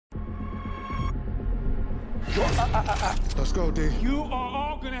Let's go, D. You are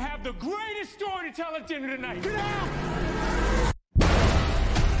all gonna have the greatest story to tell at dinner tonight. Get out!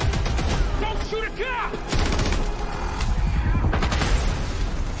 Don't shoot a cop!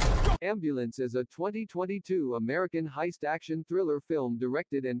 Ambulance is a 2022 American heist action thriller film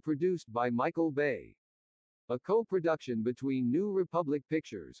directed and produced by Michael Bay. A co-production between New Republic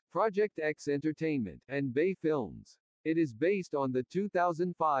Pictures, Project X Entertainment, and Bay Films. It is based on the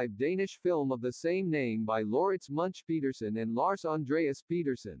 2005 Danish film of the same name by Laurits Munch-Petersen and Lars Andreas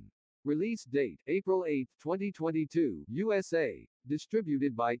Pedersen. Release date, April 8, 2022, USA.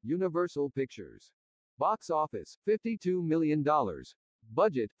 Distributed by Universal Pictures. Box office, $52 million.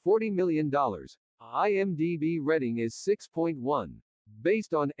 Budget, $40 million. IMDb rating is 6.1.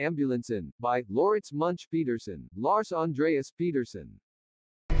 Based on Ambulancen, by Laurits Munch-Petersen, Lars Andreas Pedersen.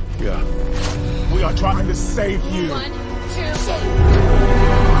 Yeah. We are trying to save you. 1, 2,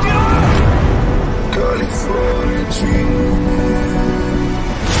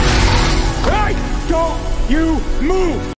 Hey! Don't you move!